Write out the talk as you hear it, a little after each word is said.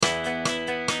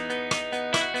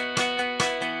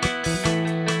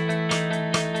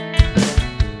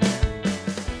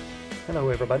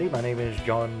everybody. My name is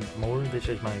John Moore. This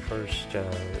is my first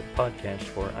podcast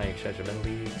for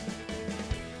iAccessibility.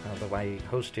 Although I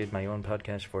hosted my own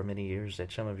podcast for many years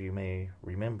that some of you may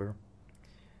remember.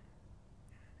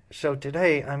 So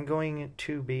today I'm going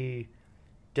to be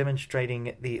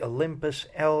demonstrating the Olympus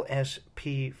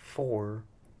LS-P4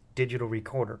 digital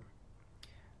recorder.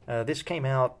 This came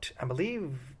out, I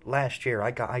believe, last year.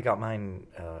 I got mine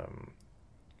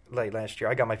late last year.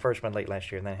 I got my first one late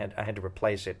last year, and then I had to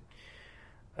replace it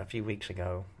a few weeks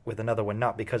ago with another one,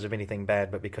 not because of anything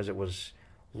bad, but because it was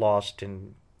lost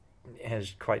and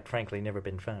has, quite frankly, never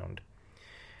been found.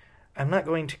 I'm not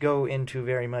going to go into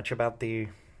very much about the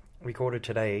recorder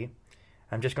today.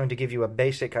 I'm just going to give you a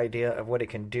basic idea of what it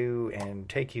can do and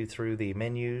take you through the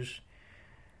menus,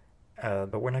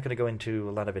 but we're not going to go into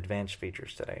a lot of advanced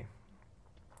features today.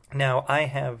 Now, I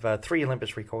have 3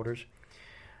 Olympus recorders.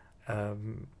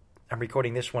 I'm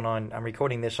recording this on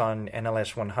an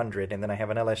LS-100, and then I have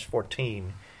an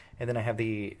LS-14, and then I have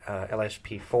the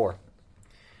LS-P4.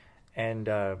 And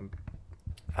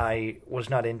I was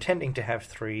not intending to have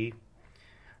 3.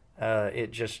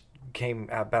 It just came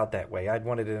about that way. I'd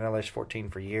wanted an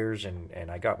LS-14 for years, and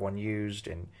I got one used,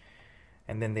 and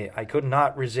then I could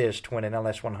not resist when an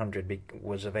LS-100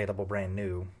 was available brand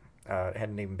new. It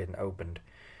hadn't even been opened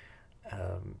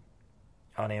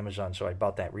on Amazon, so I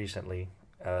bought that recently.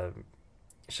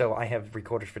 So I have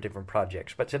recorders for different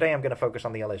projects, but today I'm going to focus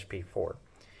on the LS-P4.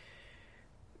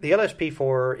 The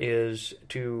LS-P4 is,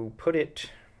 to put it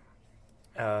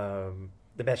the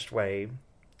best way,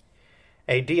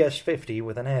 a DS50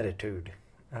 with an attitude.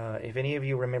 If any of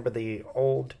you remember the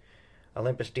old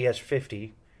Olympus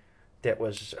DS50 that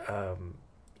was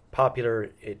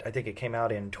popular, I think it came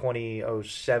out in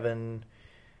 2007,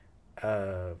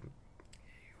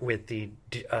 with the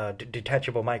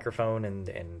detachable microphone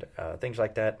and things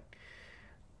like that.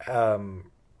 I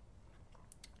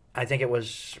think it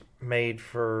was made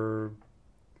for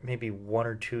maybe 1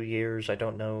 or 2 years. I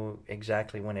don't know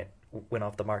exactly when it went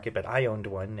off the market, but I owned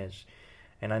one,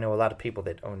 and I know a lot of people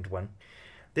that owned one.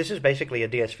 This is basically a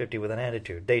DS50 with an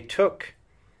attitude. They took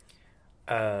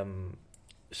some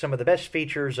of the best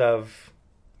features of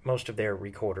most of their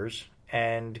recorders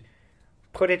and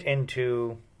put it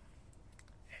into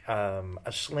a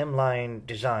slimline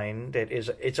design that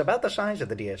it's about the size of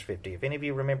the DS50. If any of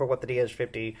you remember what the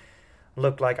DS50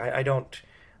 looked like, I'm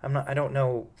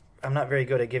not very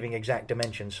good at giving exact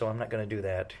dimensions, so I'm not going to do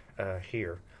that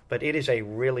here. But it is a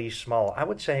really small, I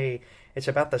would say it's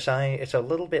about the size, it's a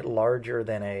little bit larger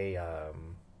than a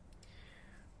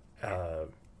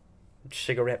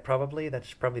cigarette, probably.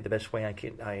 That's probably the best way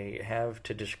I have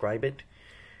to describe it.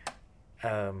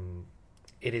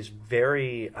 It is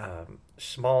very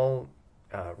small,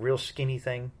 real skinny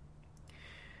thing,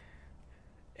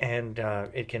 and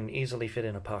it can easily fit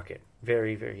in a pocket,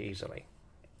 very, very easily.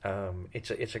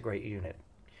 It's a great unit.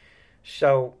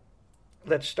 So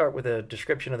let's start with a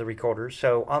description of the recorder.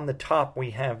 So on the top we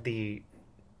have the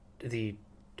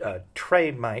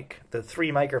tray mic, the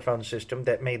 3 microphone system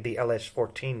that made the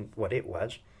LS-14 what it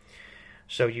was.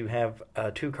 So you have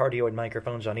 2 cardioid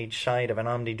microphones on each side of an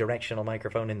omnidirectional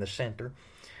microphone in the center.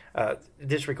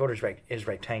 This recorder is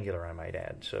rectangular, I might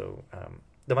add. So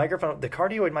the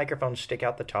cardioid microphones stick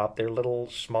out the top. They're little,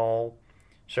 small,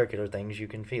 circular things. You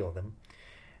can feel them.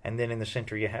 And then in the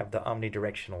center you have the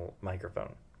omnidirectional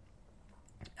microphone.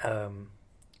 On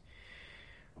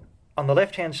the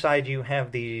left-hand side you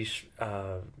have the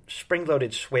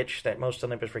spring-loaded switch that most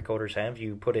Olympus recorders have.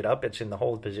 You put it up. It's in the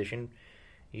hold position.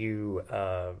 You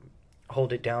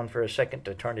hold it down for a second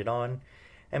to turn it on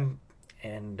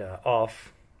and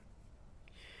off.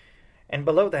 And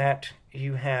below that,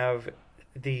 you have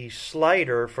the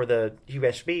slider for the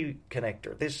USB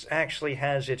connector. This actually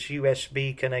has its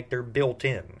USB connector built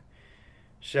in.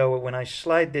 So when I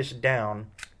slide this down,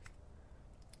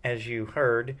 as you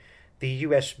heard, the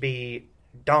USB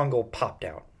dongle popped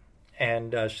out.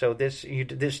 And so this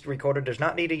recorder does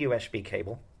not need a USB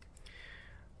cable.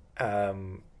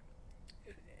 And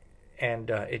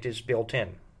it is built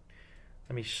in.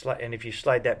 And if you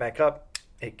slide that back up,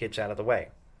 it gets out of the way.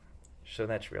 So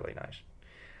that's really nice.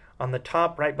 On the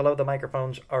top, right below the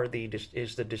microphones,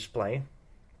 is the display.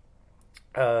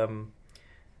 Below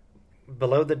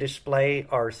the display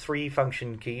are 3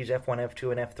 function keys: F1,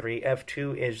 F2, and F3.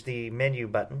 F2 is the menu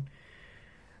button.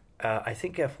 I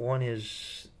think F1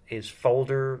 is the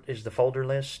folder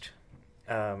list.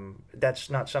 That's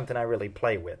not something I really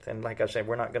play with. And like I said,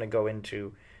 I'm not going to go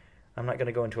into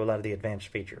a lot of the advanced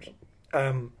features.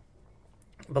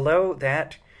 Below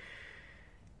that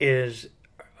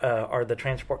are the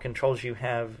transport controls. You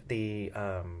have the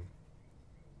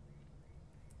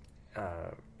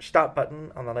stop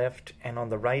button on the left, and on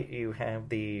the right you have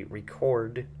the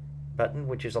record button,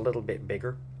 which is a little bit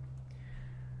bigger.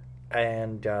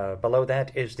 And below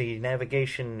that is the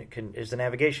navigation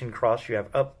cross. You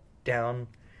have up, down,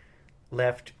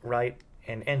 left, right,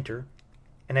 and enter.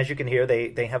 And as you can hear,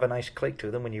 they have a nice click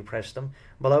to them when you press them.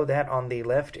 Below that, on the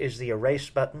left, is the erase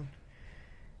button.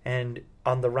 And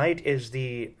on the right is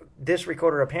this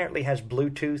recorder apparently has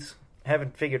Bluetooth. I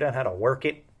haven't figured out how to work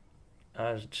it,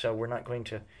 so we're not going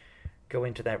to go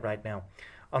into that right now.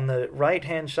 On the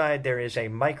right-hand side, there is a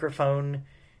microphone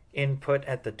input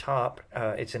at the top.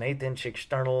 It's an 1/8"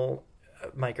 external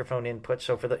microphone input,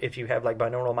 so if you have like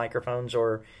binaural microphones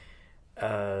or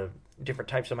different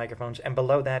types of microphones. And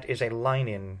below that is a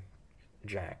line-in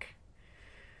jack.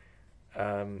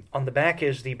 On the back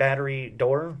is the battery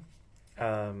door.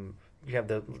 You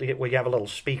have a little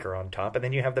speaker on top, and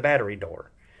then you have the battery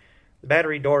door. The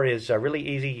battery door is really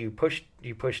easy. You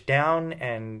push down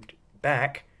and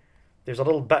back. There's a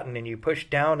little button, and you push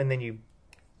down, and then you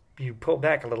pull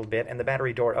back a little bit, and the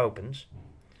battery door opens.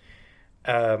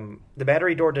 The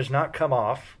battery door does not come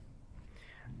off,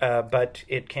 but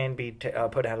it can be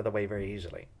put out of the way very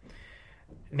easily.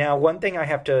 Now, one thing I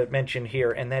have to mention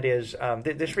here, and that is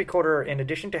this recorder, in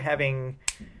addition to having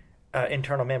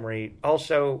internal memory,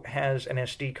 also has an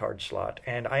SD card slot,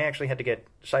 and I actually had to get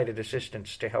sighted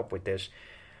assistants to help with this.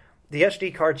 The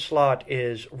SD card slot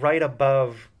is right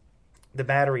above the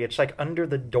battery. It's like under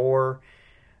the door.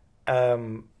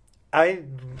 I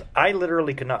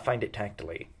literally could not find it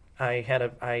tactily.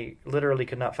 I literally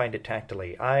could not find it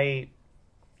tactily. I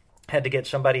had to get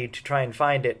somebody to try and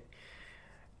find it,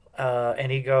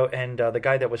 and the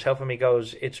guy that was helping me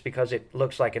goes, it's because it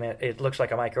looks like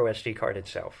a micro SD card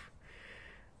itself.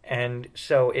 And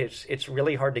so it's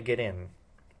really hard to get in.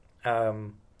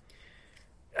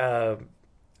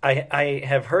 I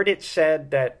have heard it said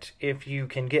that if you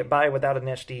can get by without an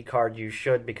SD card, you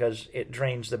should, because it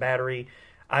drains the battery.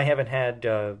 I haven't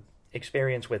had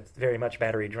experience with very much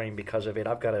battery drain because of it.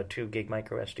 I've got a 2 gig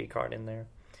micro SD card in there,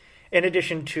 in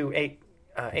addition to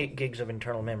 8 gigs of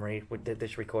internal memory that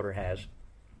this recorder has.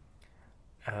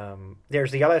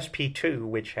 There's the LS-P2,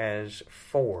 which has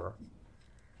 4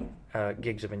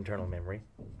 gigs of internal memory.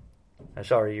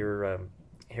 Sorry, you're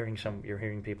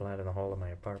hearing people out in the hall of my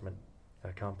apartment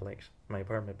complex, my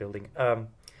apartment building.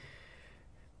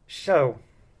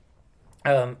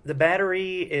 The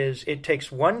battery it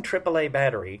takes one AAA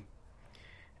battery,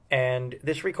 and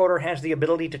this recorder has the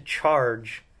ability to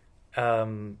charge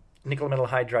nickel metal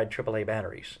hydride AAA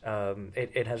batteries.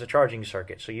 It has a charging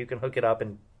circuit, so you can hook it up,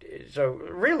 and so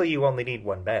really you only need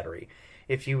one battery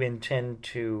if you intend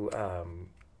to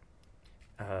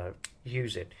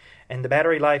use it. And the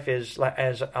battery life is,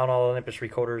 as on all Olympus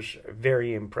recorders,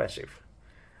 very impressive.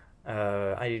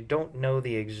 I don't know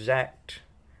the exact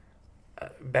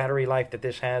battery life that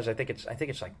this has. I think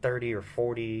it's like 30 or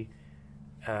 40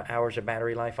 hours of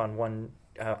battery life on one.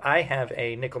 I have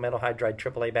a nickel metal hydride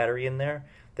AAA battery in there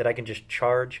that I can just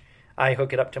charge. I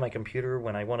hook it up to my computer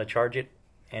when I want to charge it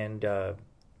and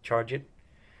charge it.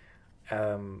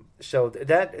 So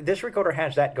this recorder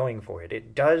has that going for it.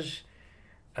 It does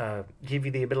give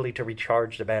you the ability to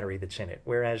recharge the battery that's in it,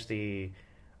 whereas the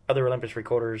other Olympus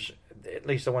recorders, at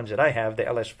least the ones that I have, the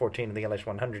LS-14 and the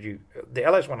LS-100, the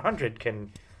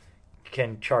LS-100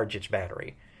 can charge its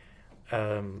battery,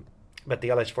 but the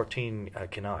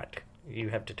LS-14 cannot. You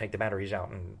have to take the batteries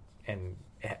out and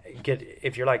get,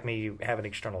 if you're like me, you have an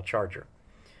external charger.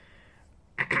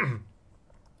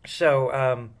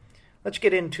 So let's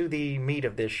get into the meat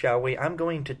of this, shall we? I'm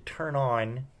going to turn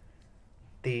on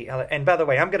and by the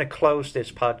way, I'm going to close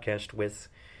this podcast with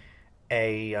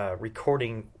a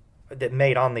recording that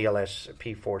made on the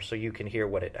LS-P4 so you can hear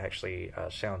what it actually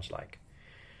sounds like.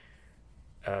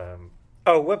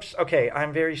 Oh, whoops. Okay,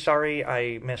 I'm very sorry.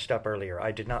 I messed up earlier.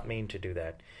 I did not mean to do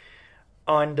that.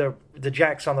 On the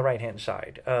jacks on the right-hand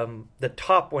side, the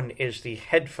top one is the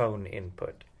headphone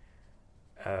input,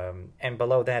 and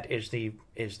below that is the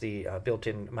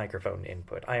built-in microphone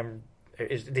input.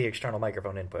 Is the external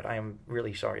microphone input. I am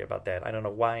really sorry about that. I don't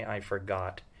know why I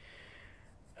forgot.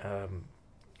 I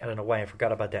don't know why I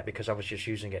forgot about that, because I was just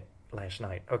using it last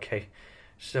night. Okay,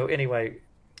 so anyway,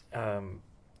 no,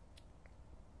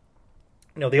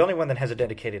 the only one that has a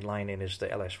dedicated line in is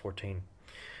the LS-14.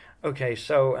 Okay,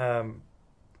 so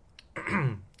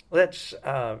let's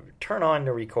turn on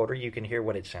the recorder. You can hear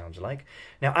what it sounds like.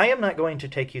 Now, I am not going to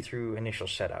take you through initial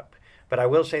setup, but I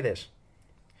will say this.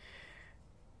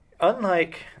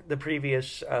 Unlike the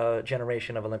previous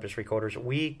generation of Olympus recorders,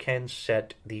 we can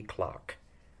set the clock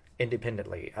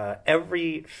independently.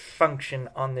 Every function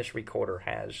on this recorder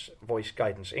has voice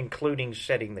guidance, including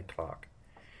setting the clock.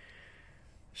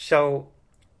 So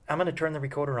I'm going to turn the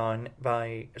recorder on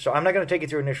so I'm not going to take you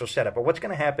through initial setup, but what's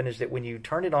going to happen is that when you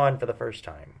turn it on for the first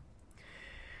time,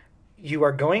 you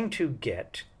are going to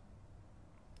get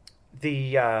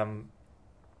the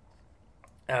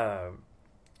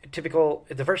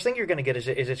the first thing you're going to get is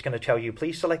it's going to tell you,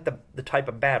 please select the type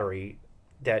of battery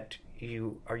that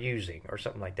you are using or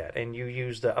something like that. And you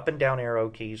use the up and down arrow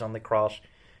keys on the cross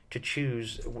to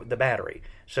choose the battery.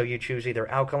 So you choose either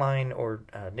alkaline or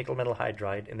nickel metal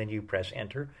hydride, and then you press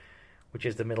enter, which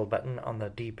is the middle button on the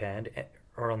D-pad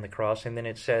or on the cross, and then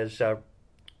it says to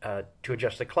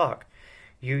adjust the clock.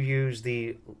 You use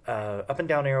the up and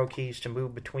down arrow keys to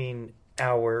move between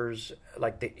hours,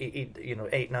 like the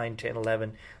 8, 9, 10,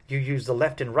 11. You use the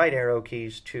left and right arrow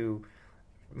keys to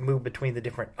move between the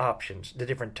different options, the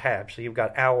different tabs. So you've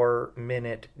got hour,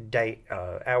 minute, day,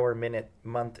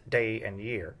 month, day, and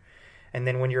year. And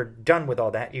then when you're done with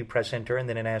all that, you press enter, and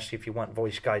then it asks you if you want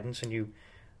voice guidance, and you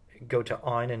go to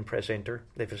on and press enter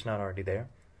if it's not already there.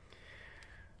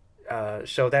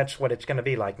 So that's what it's going to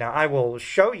be like. Now, I will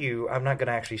show you, I'm not going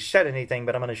to actually set anything,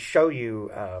 but I'm going to show you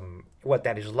what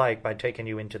that is like by taking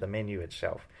you into the menu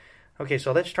itself. Okay,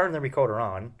 so let's turn the recorder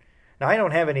on. Now, I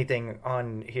don't have anything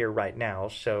on here right now,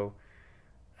 so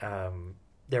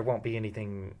there won't be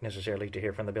anything necessarily to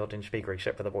hear from the built-in speaker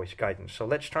except for the voice guidance. So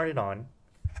let's turn it on,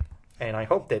 and I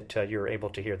hope that you're able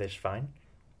to hear this fine.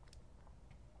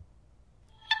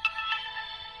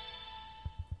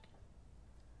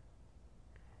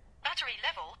 Battery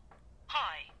level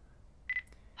high.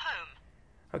 Home.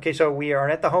 Okay, so we are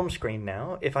at the home screen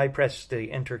now. If I press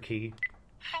the enter key,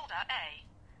 Folder A.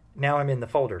 now I'm in the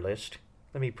folder list.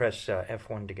 Let me press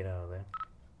F1 to get out of there.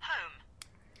 Home.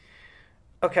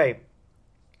 Okay.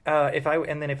 If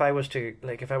I was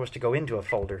to go into a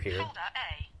folder here, Folder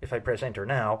A. if I press enter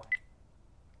now,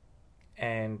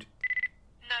 and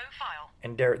No file.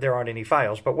 and there aren't any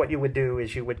files, but what you would do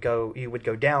is you would go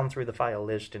down through the file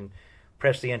list and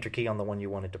press the enter key on the one you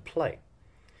wanted to play.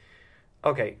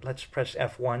 Okay, let's press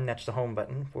F1. That's the home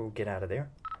button. We'll get out of there.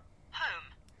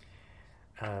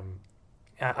 Home.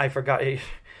 I forgot.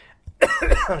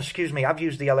 Excuse me. I've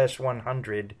used the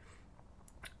LS-100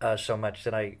 so much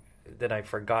that I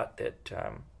forgot that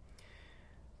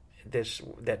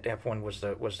that F1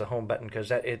 was the home button,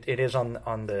 because it is on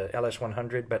the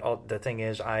LS-100. But the thing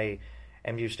is, I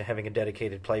am used to having a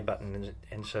dedicated play button,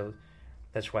 and so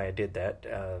that's why I did that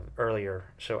earlier.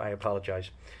 So I apologize.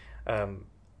 And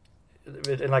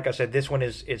like I said, this one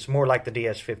it's more like the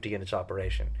DS50 in its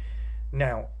operation.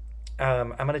 Now,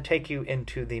 I'm going to take you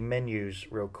into the menus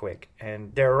real quick,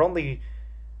 and there are only.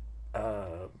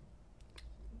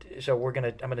 So I'm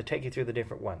going to take you through the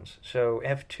different ones. So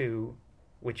F2,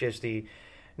 which is the.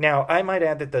 Now, I might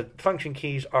add that the function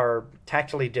keys are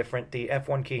tactily different. The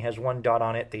F1 key has one dot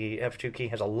on it, the F2 key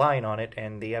has a line on it,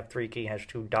 and the F3 key has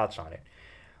two dots on it.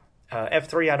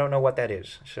 F3, I don't know what that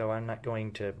is, so I'm not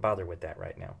going to bother with that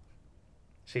right now.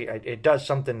 See, it does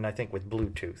something, I think, with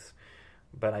Bluetooth,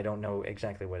 but I don't know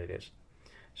exactly what it is.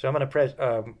 So I'm going to press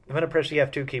the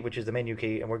F2 key, which is the menu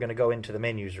key, and we're going to go into the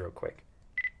menus real quick.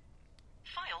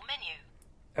 File menu.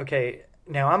 Okay,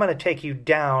 now I'm going to take you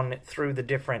down through the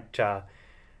different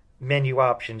menu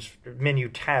options, menu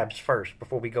tabs first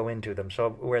before we go into them.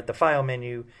 So we're at the file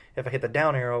menu. If I hit the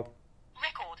down arrow,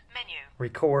 Record menu.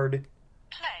 record,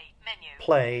 Play menu.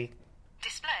 play,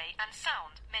 Display and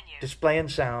sound menu. display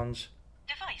and sounds,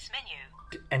 Device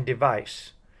menu. and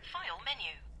device. File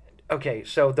menu. Okay,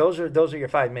 so those are your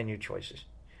 5 menu choices.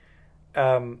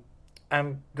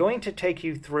 I'm going to take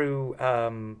you through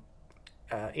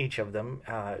each of them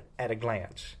at a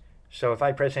glance. So if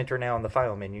I press enter now on the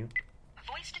file menu.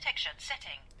 Voice detection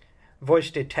setting.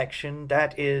 Voice detection,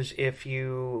 that is if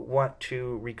you want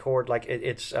to record, like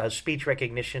it's speech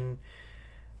recognition,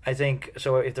 I think.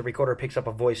 So if the recorder picks up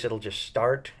a voice, it'll just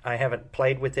start. I haven't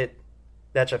played with it.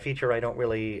 That's a feature I don't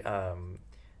really,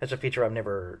 that's a feature I've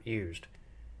never used.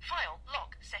 File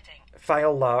lock setting.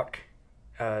 File lock,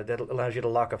 that allows you to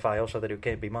lock a file so that it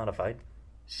can't be modified.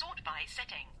 Sort by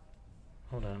setting.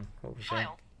 Hold on, what was that?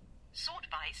 File. Sort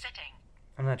by setting.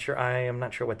 I'm not sure. I am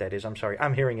not sure what that is. I'm sorry.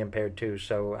 I'm hearing impaired too,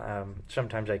 so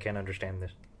sometimes I can't understand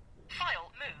this.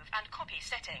 File move and copy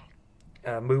setting.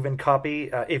 Move and copy.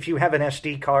 If you have an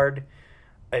SD card,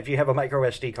 if you have a micro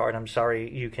SD card, I'm sorry,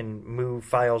 you can move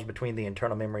files between the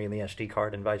internal memory and the SD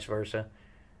card and vice versa.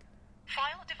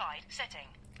 File divide setting.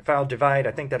 File divide.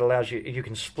 I think that allows you. You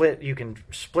can split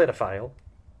a file.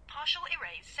 Partial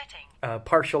erase setting.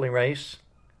 Partial erase.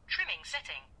 Trimming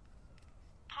setting.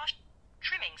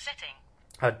 Trimming setting.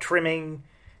 Trimming.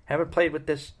 Haven't played with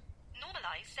this.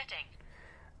 Normalize setting.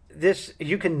 this,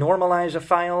 you can normalize a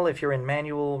file if you're in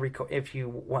manual if you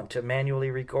want to manually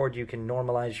record, you can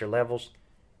normalize your levels.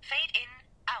 Fade in,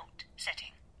 out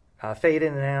setting. Fade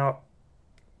in and out.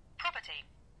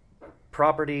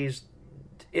 Properties,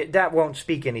 that won't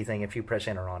speak anything if you press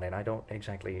enter on it. I don't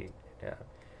exactly.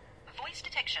 Voice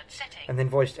detection setting. And then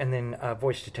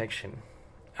voice detection.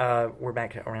 We're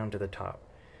back around to the top.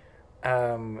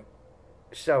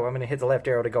 So I'm going to hit the left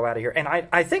arrow to go out of here. And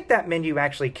I think that menu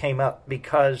actually came up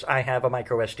because I have a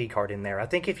micro SD card in there. I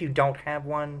think if you don't have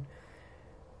one,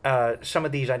 some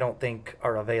of these I don't think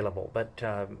are available. But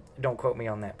don't quote me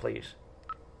on that, please.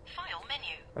 File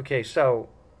menu. Okay, so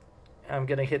I'm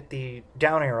going to hit the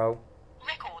down arrow.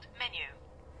 Record menu.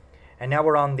 And now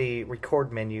we're on the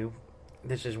record menu.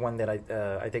 This is one that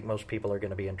I think most people are going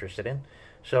to be interested in.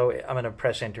 So I'm going to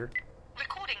press enter.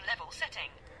 Recording level setting.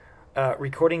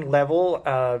 Recording level,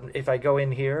 if I go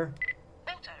in here.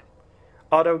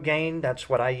 Auto gain, that's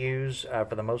what I use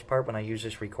for the most part when I use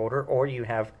this recorder. Or you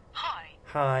have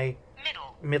high,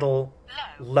 middle,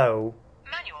 low,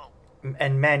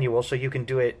 and manual, so you can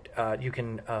do it, you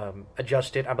can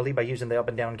adjust it, I believe, by using the up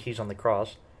and down keys on the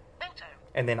cross.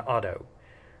 And then auto.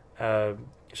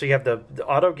 So you have the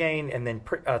auto gain and then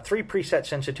 3 preset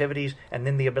sensitivities and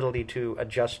then the ability to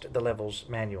adjust the levels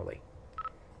manually.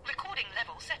 Recording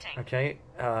level setting. Okay,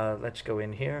 let's go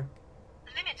in here.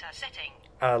 Limiter setting.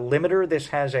 Limiter, this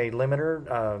has a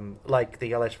limiter like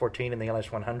the LS-14 and the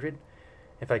LS-100.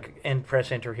 If I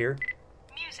press enter here.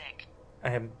 Music. I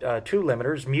have 2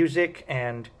 limiters, music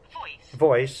and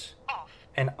voice. Off.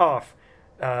 And off.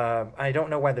 I don't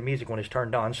know why the music one is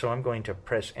turned on, so I'm going to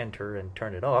press enter and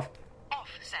turn it off.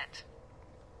 Offset.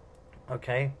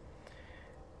 Okay.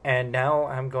 And now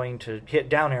I'm going to hit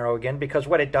down arrow again, because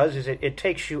what it does is it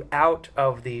takes you out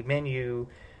of the menu.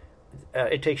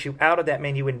 It takes you out of that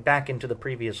menu and back into the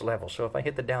previous level. So if I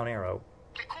hit the down arrow.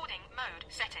 Recording mode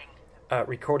setting.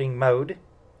 Recording mode.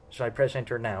 So I press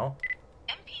enter now.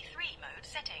 MP3 mode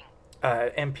setting.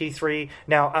 MP3.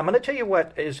 Now, I'm going to tell you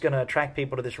what is going to attract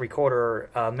people to this recorder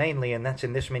mainly, and that's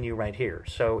in this menu right here.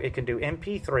 So it can do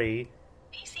MP3.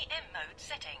 PCM mode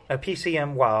setting.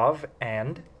 PCM WAV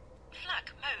and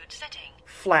FLAC mode setting.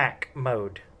 FLAC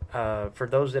mode. For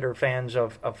those that are fans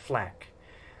of FLAC.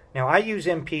 Now, I use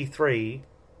MP3. MP3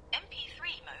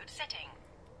 mode setting.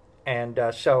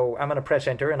 And so I'm going to press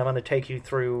enter, and I'm going to take you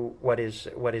through what is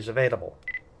available.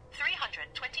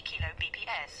 320 kilo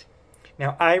BPS.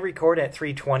 Now, I record at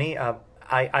 320.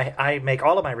 I make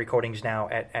all of my recordings now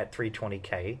at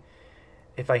 320K.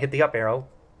 If I hit the up arrow.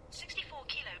 64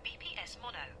 kilo BPS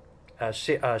mono.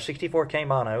 64K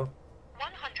mono.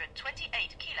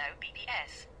 128 kilo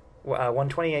BPS.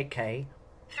 128K.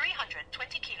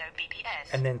 320 kilo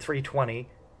BPS. And then 320.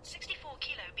 64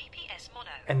 kilo BPS mono.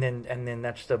 And then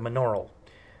that's the monaural.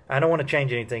 I don't want to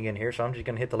change anything in here, so I'm just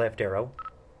going to hit the left arrow.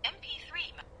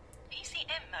 MP3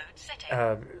 PCM mode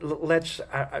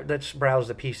setting. Let's browse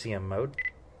the PCM mode.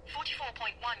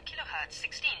 44.1 kilohertz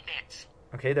 16 bits.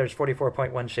 Okay, there's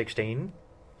 44.116. 44.1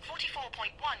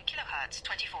 kilohertz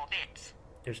 24 bits.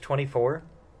 There's 24.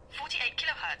 48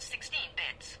 kilohertz 16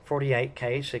 bits.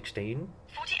 48K 16.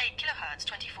 48 kilohertz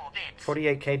 24 bits.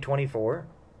 48K 24.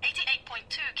 88.2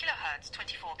 kilohertz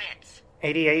 24 bits.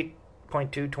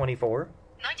 88.2 24.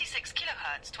 96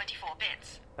 kilohertz 24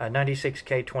 bits.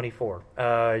 96K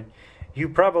 24. You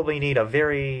probably need a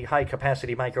very high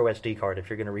capacity micro SD card if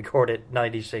you're going to record it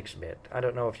 96-bit. I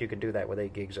don't know if you could do that with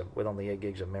only 8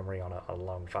 gigs of memory on a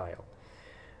long file.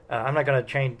 I'm not going to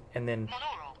change, and then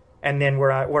Monaural. And then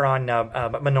we're on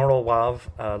monaural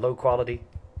WAV, low quality.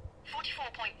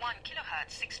 44.1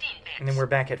 kilohertz 16 bits. And then we're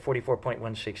back at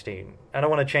 44.116. I don't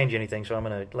want to change anything, so I'm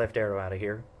going to left arrow out of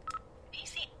here.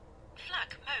 PC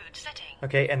FLAC mode setting.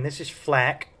 Okay, and this is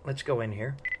FLAC. Let's go in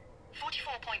here.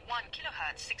 44.1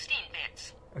 kilohertz 16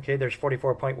 bits. Okay, there's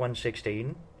 44.116.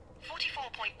 44.1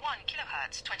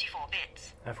 kilohertz 24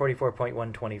 bits.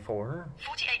 44.124.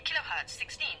 48 kilohertz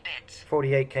 16 bits.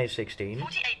 48K 16.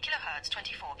 48 kilohertz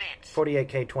 24 bits.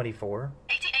 48K 24.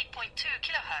 88.2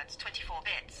 kilohertz 24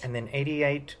 bits. And then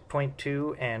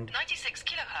 88.2 and 96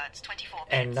 kilohertz 24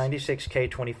 bits. and 96K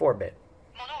 24-bit.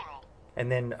 Monaural.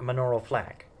 And then monaural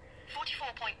FLAC.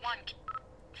 44.1 FLAC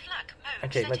mode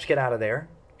Okay, setting. let's get out of there.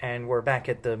 And we're back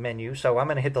at the menu. So I'm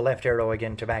going to hit the left arrow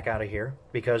again to back out of here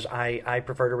because I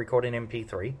prefer to record in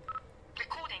MP3.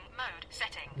 Recording mode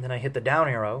setting. And then I hit the down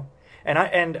arrow.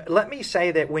 And let me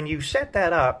say that when you set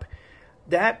that up,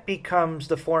 that becomes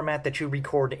the format that you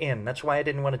record in. That's why I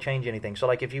didn't want to change anything. So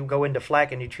like if you go into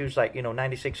FLAC and you choose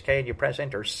 96K and you press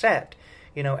enter set,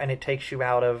 and it takes you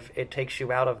out of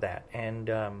that.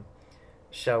 And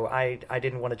so I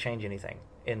didn't want to change anything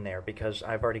in there because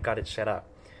I've already got it set up.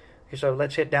 So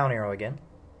let's hit down arrow again.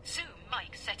 Zoom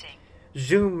mic setting.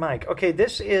 Zoom mic. Okay,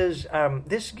 this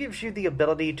gives you the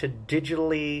ability to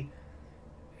digitally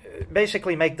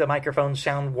basically make the microphones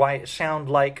sound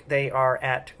like they are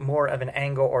at more of an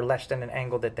angle or less than an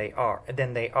angle than they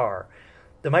are.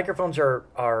 The microphones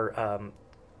are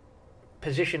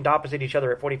positioned opposite each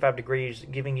other at 45 degrees,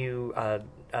 giving you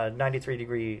 93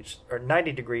 degrees or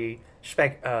 90 degree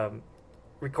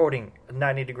recording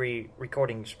 90 degree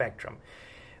recording spectrum.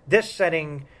 These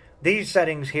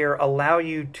settings here allow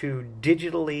you to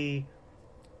digitally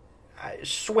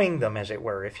swing them, as it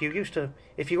were. If you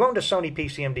owned a Sony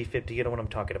PCMD50, you know what I'm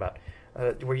talking about,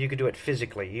 where you could do it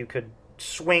physically. You could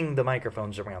swing the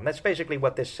microphones around. That's basically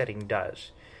what this setting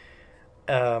does.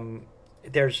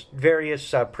 There's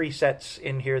various presets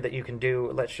in here that you can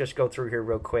do. Let's just go through here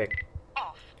real quick.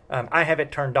 Off. I have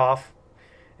it turned off,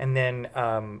 and then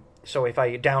so if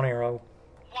I down arrow,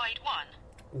 Wide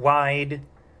 1. wide,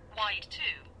 Wide 2.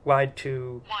 wide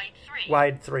 2, Wide 3.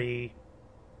 wide 3,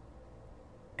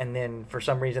 and then for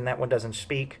some reason that one doesn't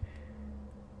speak.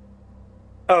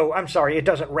 Oh, I'm sorry, it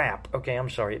doesn't wrap. Okay, I'm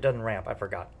sorry, it doesn't wrap. I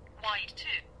forgot. Wide 2.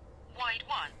 Wide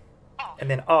 1. Off. And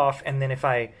then off, and then if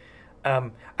I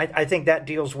think that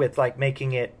deals with like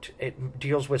making it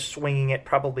deals with swinging it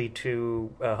probably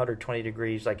to 120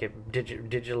 degrees, like it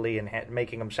digitally, and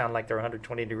making them sound like they're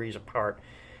 120 degrees apart.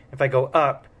 If I go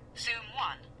up, Zoom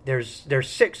 1. there's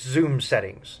 6 zoom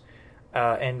settings,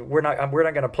 and we're not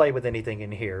going to play with anything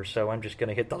in here, so I'm just going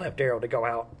to hit the left arrow to go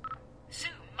out.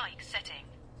 Zoom mic setting.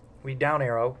 We down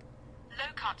arrow.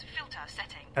 Low cut filter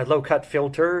setting. A low cut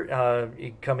filter.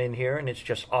 You come in here and it's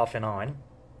just off and on.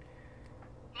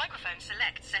 Microphone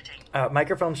select setting.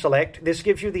 Microphone select. This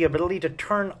gives you the ability to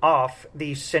turn off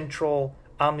the central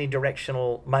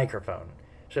omnidirectional microphone.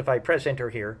 So if I press enter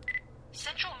here.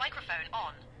 Central microphone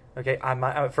on. Okay,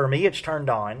 for me it's turned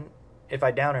on. If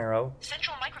I down arrow.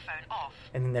 Central microphone off.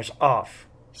 And then there's off.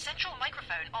 Central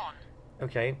microphone on.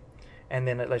 Okay, and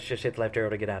then let's just hit the left arrow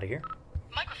to get out of here.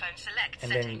 Microphone select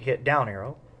and setting. Then hit down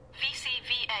arrow.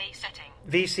 VCVA setting.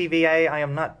 VCVA, I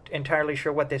am not entirely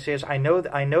sure what this is. I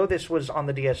know this was on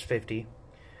the DS50,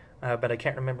 but I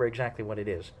can't remember exactly what it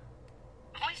is.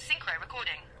 Voice synchro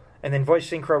recording. And then voice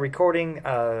synchro recording,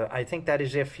 I think that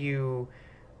is if you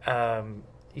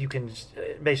can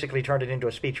basically turn it into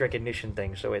a speech recognition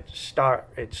thing. So it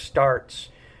starts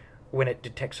when it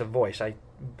detects a voice. I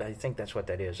think that's what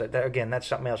that is. Again, that's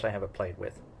something else I haven't played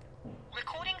with.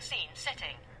 Recording scene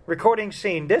setting. Recording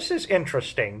scene. This is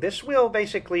interesting. This will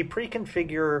basically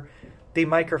pre-configure the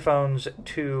microphones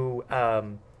to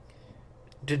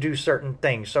do certain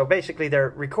things. So basically, their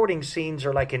recording scenes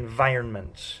are like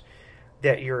environments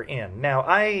that you're in. Now,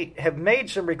 I have made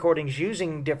some recordings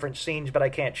using different scenes, but I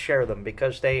can't share them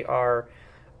because they are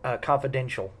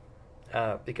confidential.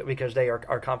 Because they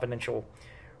are confidential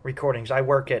recordings. I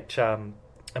work at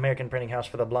American Printing House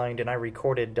for the Blind, and I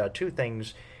recorded 2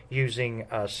 things using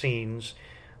scenes,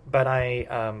 but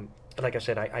like I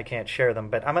said, I can't share them.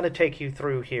 But I'm going to take you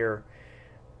through here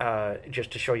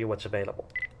just to show you what's available.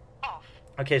 Off.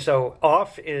 Okay, so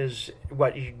off is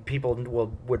what people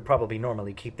would probably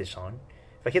normally keep this on.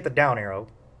 If I hit the down arrow,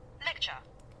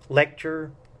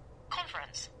 lecture,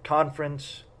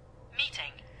 conference,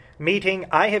 meeting.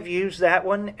 I have used that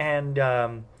one, and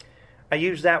I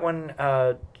used that one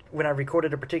when I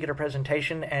recorded a particular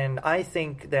presentation, and I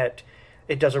think that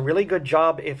it does a really good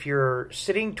job if you're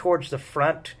sitting towards the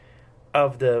front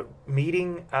of the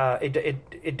meeting.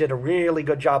 It did a really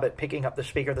good job at picking up the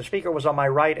speaker. The speaker was on my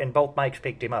right, and both mics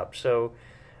picked him up. So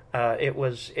that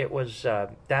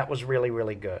was really,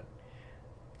 really good.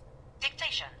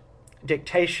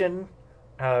 Dictation.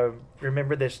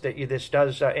 Remember this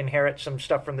does inherit some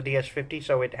stuff from the DS50,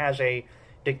 so it has a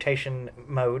dictation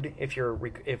mode if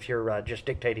you're just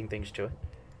dictating things to it.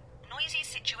 Noisy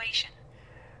situation.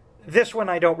 This one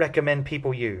I don't recommend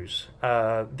people use,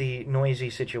 the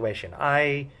noisy situation.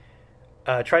 I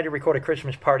tried to record a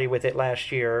Christmas party with it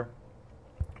last year,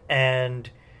 and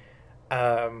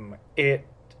it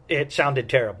sounded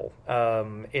terrible.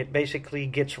 It basically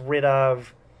gets rid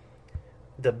of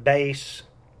the bass,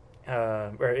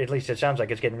 or at least it sounds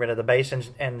like it's getting rid of the bass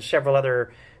and several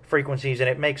other frequencies, and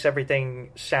it makes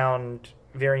everything sound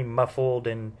very muffled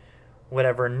and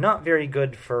whatever. Not very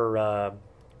good for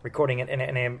recording it in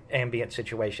an ambient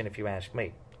situation, if you ask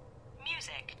me.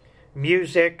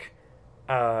 Music,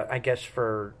 I guess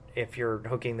for if you're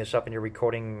hooking this up and you're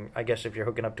recording, I guess if you're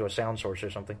hooking up to a sound source or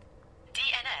something.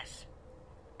 DNS.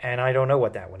 And I don't know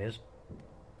what that one is.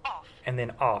 Off. And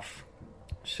then off.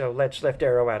 So let's left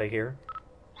arrow out of here.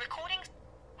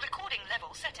 Recording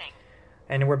level setting.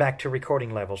 And we're back to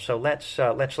recording level. So let's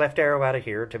left arrow out of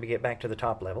here to get back to the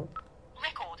top level.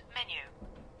 Record menu.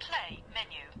 Play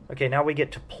menu. Okay, now we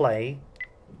get to play.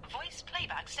 Voice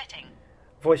playback setting.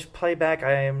 Voice playback,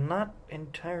 I am not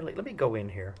entirely... Let me go in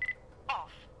here.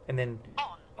 Off. And then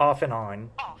On. off and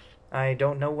on. Off. I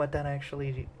don't know what that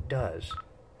actually does.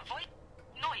 Voice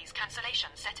noise cancellation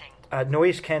setting.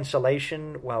 Noise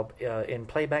cancellation, well, in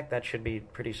playback, that should be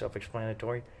pretty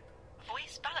self-explanatory.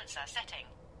 Voice balancer setting.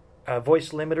 Voice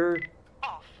limiter,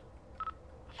 Off.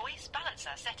 Voice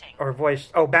balancer setting. or voice...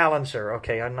 Oh, balancer.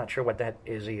 Okay, I'm not sure what that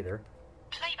is either.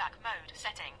 Playback mode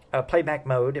setting. Playback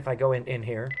mode, if I go in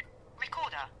here.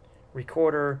 Recorder.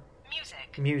 Recorder,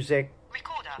 Music. music,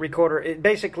 Recorder. recorder.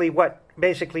 Basically,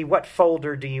 what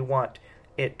folder do you want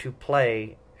it to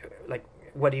play? Like,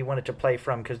 what do you want it to play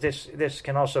from? Because this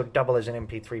can also double as an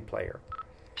MP3 player.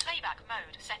 Playback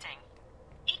mode setting.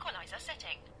 Equalizer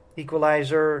setting.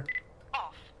 Equalizer,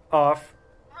 Off. off,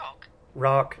 Rock.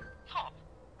 rock, Pop.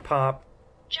 pop,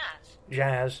 Jazz.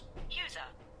 jazz, User.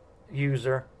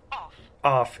 user, Off.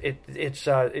 off. It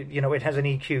has an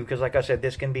EQ because, like I said,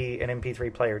 this can be an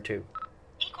MP3 player too.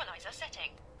 Equalizer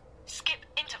setting. Skip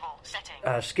interval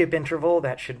setting. Skip interval,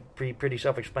 that should be pretty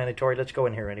self-explanatory. Let's go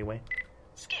in here anyway.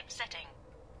 Skip setting.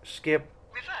 Skip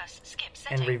Reverse skip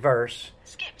setting. and reverse.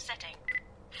 Skip setting.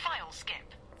 File skip.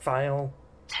 File,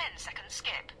 10-second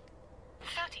skip.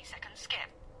 30-second skip.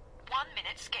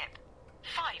 1-minute skip.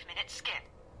 5-minute skip.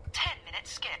 10-minute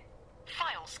skip.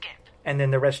 File skip. and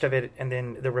then the rest of it, and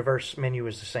then the reverse menu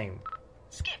is the same.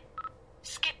 Skip.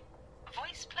 Skip.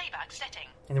 Voice playback setting.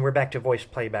 And then we're back to voice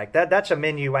playback. That's a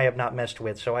menu I have not messed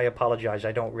with, so I apologize.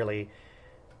 I don't really,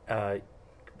 I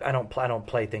don't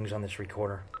play things on this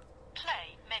recorder.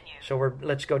 Play menu. So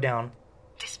let's go down.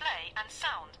 Display and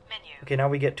sound menu. Okay, now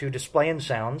we get to display and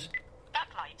sounds.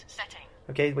 Backlight setting.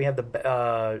 Okay, we have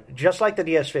the just like the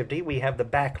DS50, we have the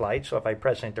backlight. So if I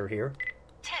press enter here,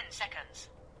 10 seconds.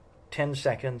 10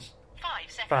 seconds, 5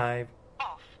 seconds. 5,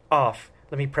 Off. off.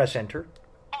 Let me press enter.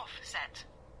 Offset.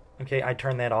 Okay, I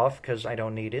turn that off because I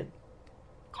don't need it.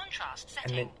 Contrast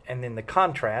setting. And then the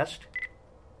contrast.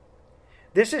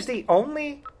 This is the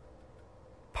only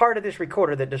part of this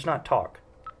recorder that does not talk.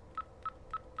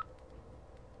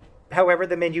 However,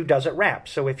 the menu doesn't wrap.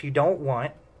 So if you don't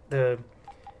want the...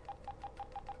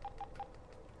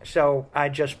 So I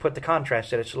just put the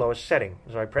contrast at its lowest setting.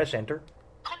 So I press enter.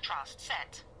 Contrast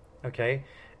set. Okay.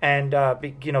 And,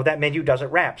 that menu doesn't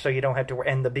wrap, so you don't have to...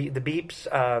 And the beeps,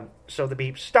 so the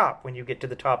beeps stop when you get to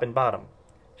the top and bottom.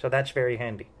 So that's very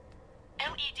handy.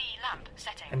 LED lamp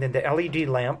setting. And then the LED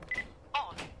lamp,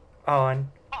 On.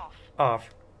 on, Off. off.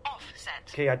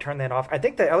 Offset. Okay, I turn that off. I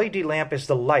think the LED lamp is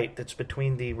the light that's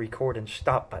between the record and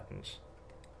stop buttons.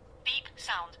 Beep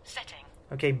sound setting.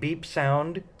 Okay, beep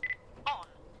sound, On.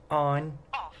 on,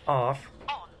 Off. off,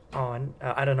 On. on.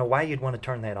 I don't know why you'd want to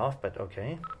turn that off, but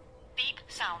okay. Beep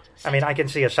sound I setting. mean, I can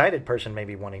see a sighted person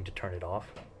maybe wanting to turn it off.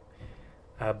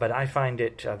 But I find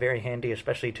it very handy,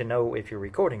 especially to know if you're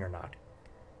recording or not.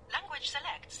 Language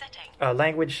select setting.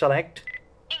 Language select,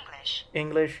 English.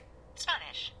 English,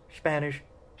 Spanish. Spanish,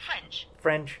 French.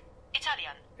 French,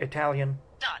 Italian. Italian,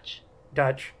 Dutch.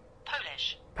 Dutch,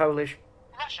 Polish. Polish,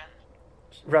 Russian.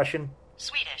 Russian,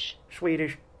 Swedish.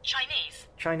 Swedish, Chinese.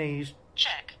 Chinese,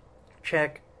 Czech.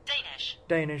 Czech, Danish.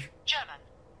 Danish, German.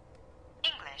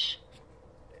 English.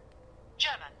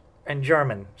 German. and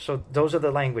German. So those are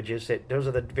the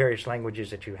various languages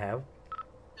that you have.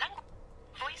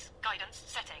 Voice guidance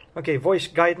setting. Okay, voice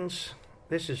guidance.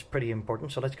 This is pretty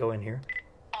important, so let's go in here.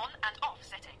 On and off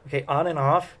setting. Okay, on and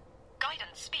off,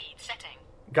 Guidance speed setting.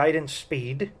 guidance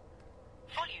speed,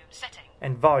 Volume setting.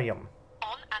 and volume,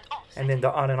 On and off setting. and then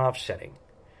the on and off setting.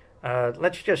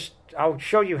 I'll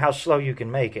show you how slow you can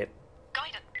make it.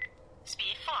 Guidance.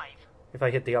 Speed 5. If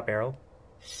I hit the up arrow,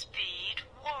 Speed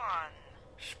 1.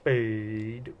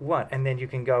 speed 1, and then you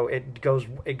can go, it goes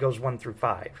 1 through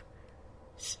 5.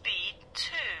 Speed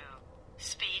 2.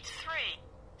 Speed 3.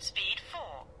 Speed 4.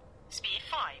 Speed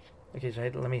 5. Okay, so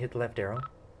let me hit the left arrow.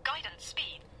 Guidance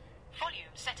speed. Volume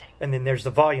setting. And then there's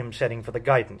the volume setting for the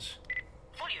guidance.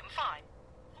 Volume 5.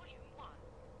 Volume 1.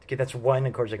 Okay, that's 1.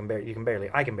 Of course, I can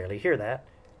barely hear that.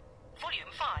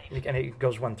 Volume 5. And it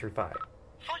goes 1 through 5.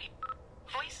 Volume.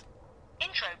 Voice.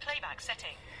 Intro playback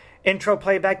setting. Intro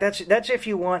playback, that's if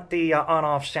you want the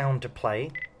on-off sound to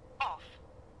play. Off.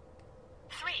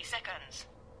 3 seconds.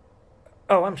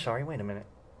 Oh, I'm sorry, wait a minute.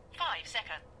 5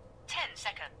 seconds. 10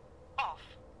 seconds. Off.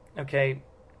 Okay,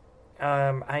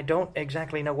 I don't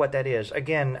exactly know what that is.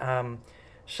 Again,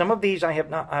 some of these I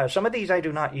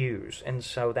do not use, and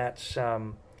so that's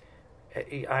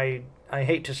I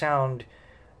hate to sound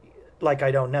like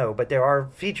I don't know, but there are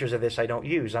features of this I don't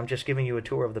use. I'm just giving you a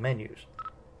tour of the menus.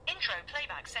 Intro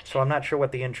playback setting. So I'm not sure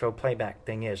what the intro playback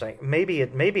thing is. Maybe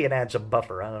it adds a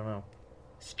buffer. I don't know.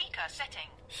 Speaker setting.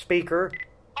 Speaker.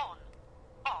 On.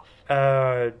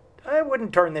 Off. I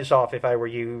wouldn't turn this off if I were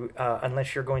you,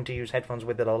 unless you're going to use headphones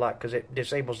with it a lot, because it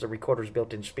disables the recorder's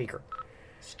built-in speaker.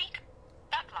 Speak.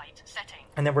 Backlight setting.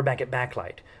 And then we're back at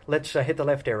backlight. Let's hit the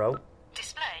left arrow.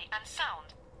 Display and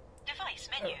sound. Device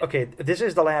menu. Okay, this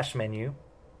is the last menu.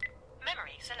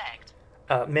 Memory select.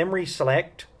 Memory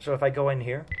select. So if I go in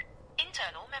here,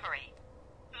 Internal memory.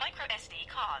 Micro SD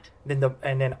card.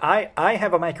 then I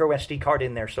have a micro SD card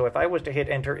in there. So if I was to hit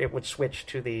enter, it would switch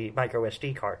to the micro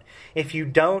SD card. If you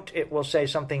don't, it will say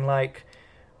something like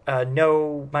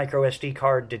no micro SD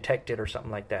card detected or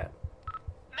something like that.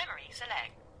 Memory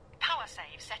select. Power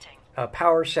save setting.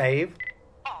 Power save.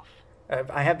 Off.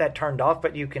 I have that turned off,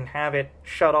 but you can have it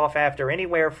shut off after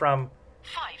anywhere from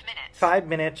 5 minutes. 5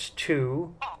 minutes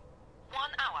to Off. 1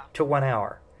 hour. 1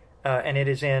 hour, and it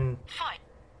is in 5.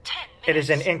 10 minutes. it is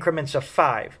in increments of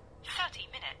 5. 30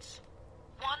 minutes.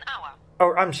 1 hour.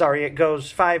 Oh, I'm sorry. It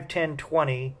goes 5, 10,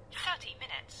 20. 30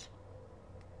 minutes.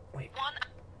 Wait.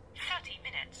 30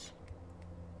 minutes.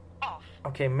 Off.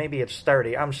 Okay, maybe it's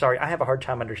 30. I'm sorry. I have a hard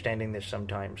time understanding this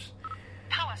sometimes.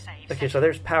 Power save. Okay, so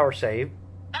there's power save.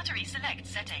 Battery select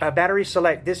setting. Battery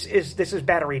select. This is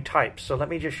battery type. So let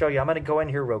me just show you. I'm going to go in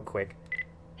here real quick.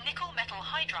 Nickel metal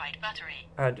hydride battery.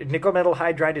 Nickel metal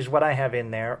hydride is what I have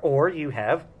in there, or you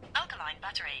have Alkaline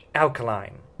battery.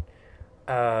 alkaline.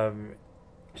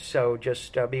 So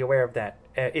just be aware of that.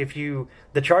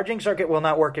 The charging circuit will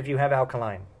not work if you have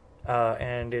alkaline,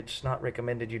 and it's not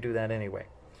recommended you do that anyway.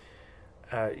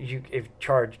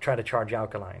 Try to charge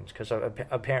alkalines, because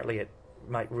apparently it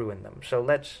might ruin them. So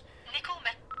let's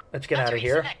get out of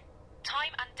here. Select.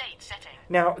 Time and date setting.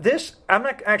 Now this, I'm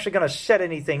not actually going to set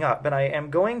anything up, but I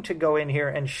am going to go in here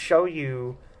and show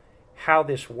you how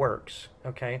this works.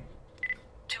 Okay.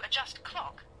 To adjust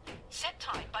clock, set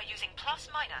time by using plus,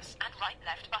 minus, and right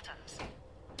left buttons.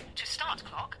 To start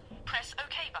clock, press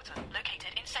OK button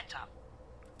located in center.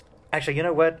 Actually, you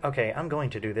know what? Okay, I'm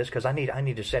going to do this because I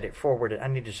need to set it forward. I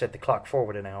need to set the clock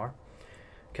forward an hour,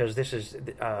 because this is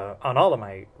on all of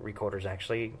my recorders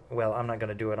actually. Well, I'm not going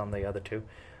to do it on the other two,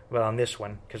 but on this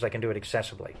one, because I can do it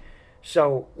accessibly.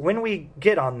 So when we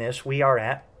get on this, we are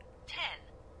at 10.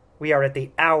 We are at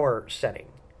the hour setting.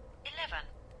 11.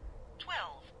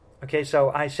 12. Okay, so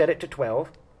I set it to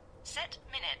 12. Set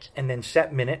minute. And then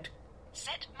set minute.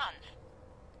 Set month.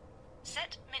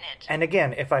 Set minute. And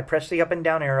again, if I press the up and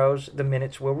down arrows, the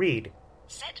minutes will read.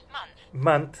 Set month.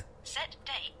 Month. Set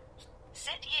date.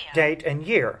 Set year. Date and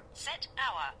year. Set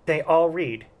hour. They all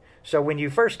read. So when you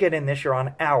first get in this, you're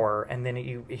on hour, and then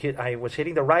I was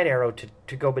hitting the right arrow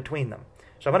to go between them.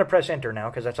 So I'm going to press enter now,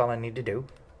 because that's all I need to do.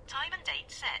 Time and date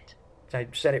set. So I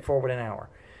set it forward an hour.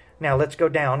 Now let's go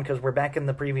down, because we're back in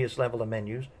the previous level of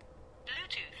menus.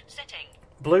 Bluetooth setting.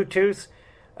 Bluetooth.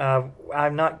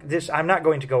 I'm not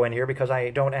going to go in here because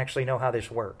I don't actually know how this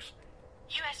works.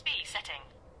 USB setting.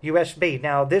 USB.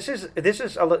 Now this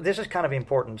is kind of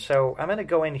important. So I'm going to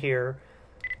go in here.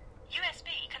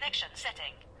 USB connection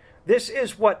setting. This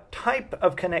is what type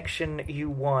of connection you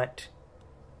want.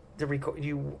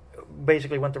 You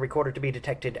basically want the recorder to be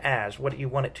detected as, what you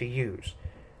want it to use.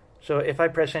 So if I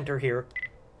press enter here.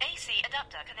 AC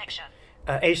adapter connection.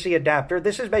 AC adapter.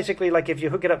 This is basically like if you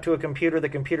hook it up to a computer, the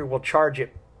computer will charge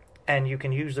it, and you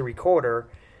can use the recorder,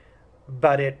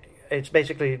 but it's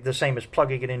basically the same as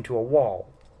plugging it into a wall.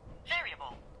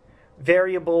 Variable.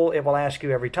 Variable, it will ask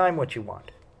you every time what you want.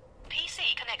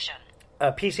 PC connection.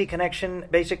 PC connection,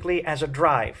 basically as a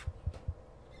drive.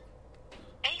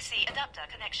 AC adapter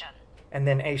connection. And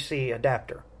then AC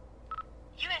adapter.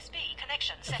 USB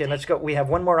connection setting. Okay, let's go. We have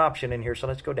one more option in here, so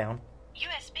let's go down.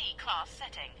 USB class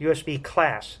setting. USB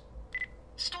class.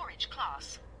 Storage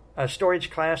class.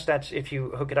 Storage class, that's if you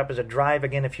hook it up as a drive.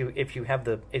 Again, if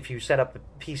you set up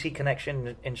a PC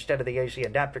connection instead of the AC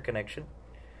adapter connection.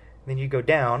 Then you go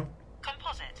down.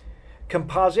 Composite.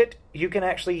 Composite, you can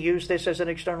actually use this as an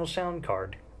external sound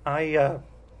card. I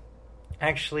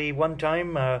actually, one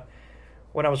time,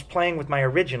 when I was playing with my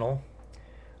original,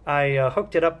 I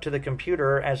hooked it up to the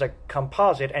computer as a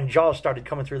composite, and JAWS started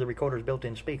coming through the recorder's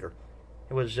built-in speaker.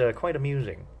 It was quite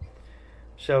amusing.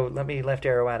 So let me left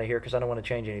arrow out of here because I don't want to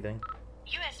change anything.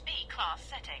 USB class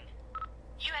setting.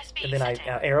 USB and then setting.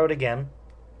 I arrowed again.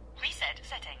 Reset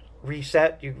setting.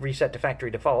 Reset, you reset to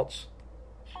factory defaults.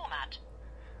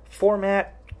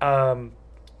 Format.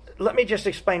 Let me just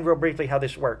explain real briefly how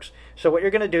this works. So what you're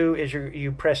going to do is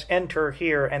you press enter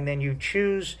here, and then you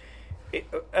choose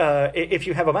if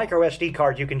you have a micro SD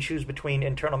card, you can choose between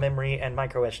internal memory and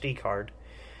micro SD card.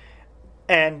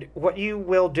 And what you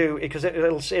will do, because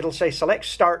it'll say select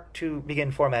start to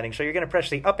begin formatting. So you're going to press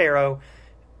the up arrow,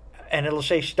 and it'll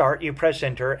say start. You press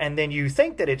enter, and then you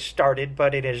think that it's started,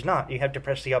 but it is not. You have to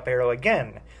press the up arrow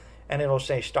again, and it'll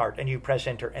say start, and you press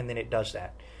enter, and then it does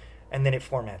that, and then it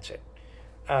formats it.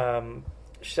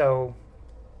 So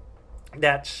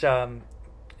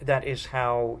that is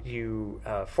how you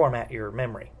format your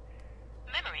memory.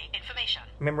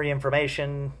 Memory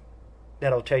information.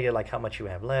 That'll tell you like how much you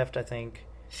have left, I think.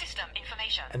 System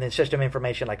information. And then system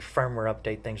information like firmware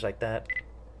update, things like that.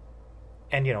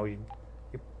 And you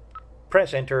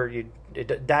press enter.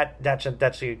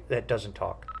 That doesn't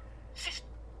talk.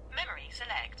 Memory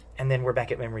select. And then we're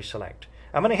back at memory select.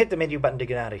 I'm going to hit the menu button to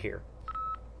get out of here.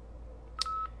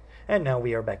 And now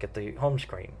we are back at the home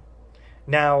screen.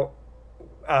 Now,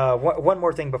 one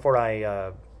more thing before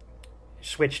I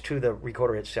switch to the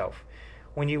recorder itself.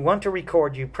 When you want to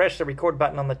record, you press the record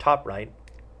button on the top right.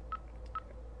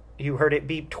 You heard it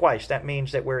beep twice. That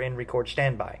means that we're in record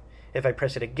standby. If I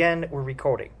press it again, we're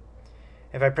recording.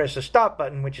 If I press the stop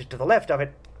button, which is to the left of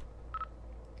it,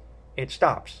 it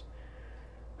stops.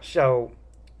 So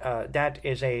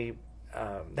that's an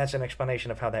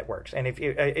explanation of how that works. And if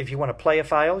you want to play a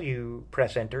file, you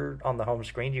press enter on the home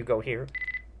screen. You go here.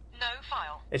 No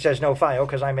file. It says no file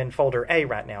because I'm in folder A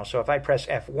right now. So if I press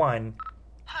F1,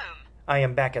 home, I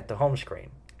am back at the home screen.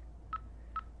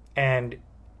 And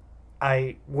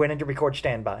I went into record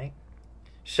standby.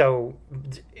 So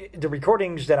the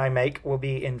recordings that I make will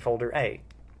be in folder A.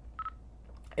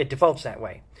 It defaults that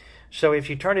way. So if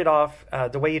you turn it off,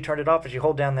 the way you turn it off is you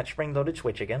hold down that spring-loaded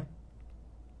switch again.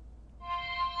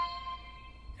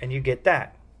 And you get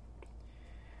that.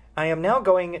 I am now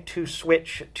going to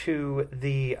switch to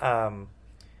the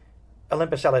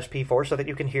Olympus LS-P4 so that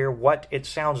you can hear what it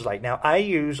sounds like. Now, I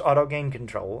use auto gain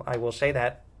control. I will say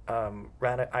that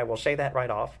right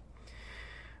off.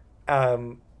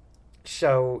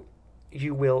 So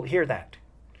you will hear that.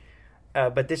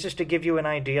 But this is to give you an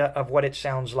idea of what it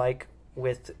sounds like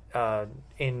with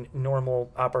in normal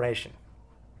operation.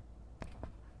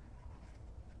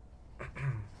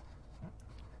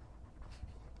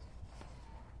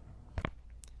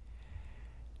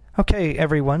 Okay,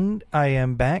 everyone, I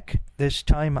am back. This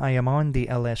time I am on the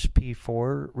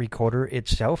LS-P4 recorder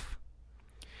itself.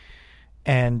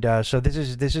 And so this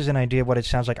is an idea of what it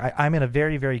sounds like. I'm in a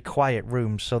very, very quiet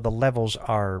room, so the levels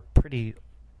are pretty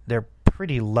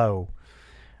low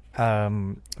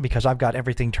because I've got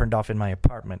everything turned off in my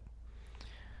apartment.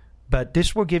 But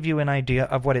this will give you an idea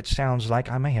of what it sounds like.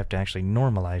 I may have to actually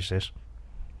normalize this.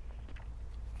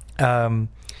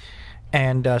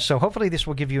 So hopefully this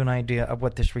will give you an idea of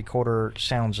what this recorder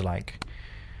sounds like.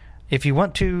 If you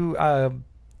want to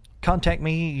contact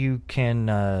me, you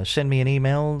can send me an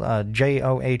email,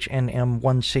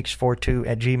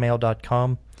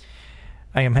 johnm1642@gmail.com.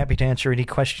 I am happy to answer any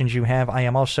questions you have. I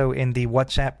am also in the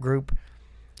WhatsApp group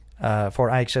for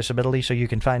iAccessibility, so you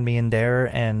can find me in there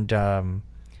and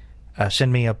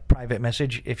send me a private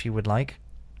message if you would like.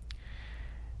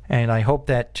 And I hope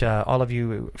that all of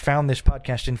you found this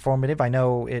podcast informative. I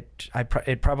know it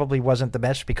probably wasn't the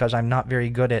best because I'm not very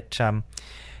good at,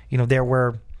 there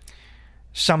were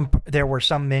some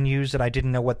menus that I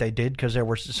didn't know what they did because there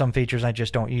were some features I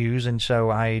just don't use, and so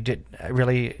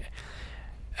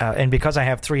and because I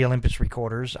have 3 Olympus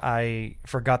recorders, I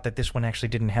forgot that this one actually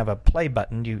didn't have a play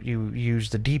button. You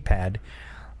use the D-pad,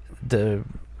 the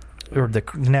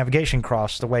navigation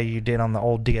cross the way you did on the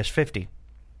old DS50.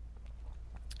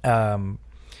 So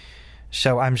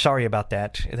I'm sorry about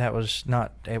that. It was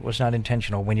not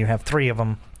intentional. When you have 3 of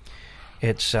them,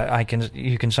 it's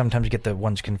you can sometimes get the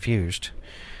ones confused.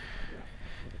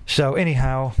 So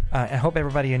anyhow, I hope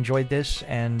everybody enjoyed this,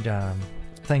 and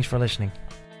thanks for listening.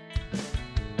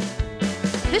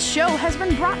 This show has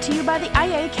been brought to you by the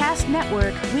IACast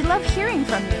Network. We love hearing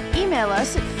from you. Email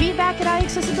us at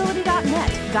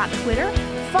feedback@iaccessibility.net. Got Twitter?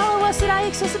 Follow us at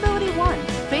iAccessibility1.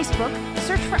 Facebook,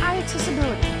 search for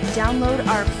iAccessibility. Download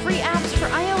our free apps for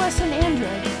iOS and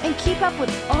Android, and keep up with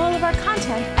all of our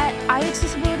content at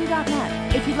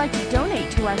iAccessibility.net. If you'd like to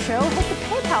donate to our show, hit the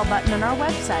PayPal button on our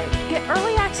website. Get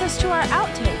early access to our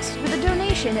outtakes with a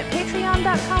donation at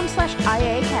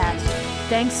patreon.com/iacast.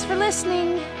 Thanks for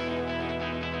listening.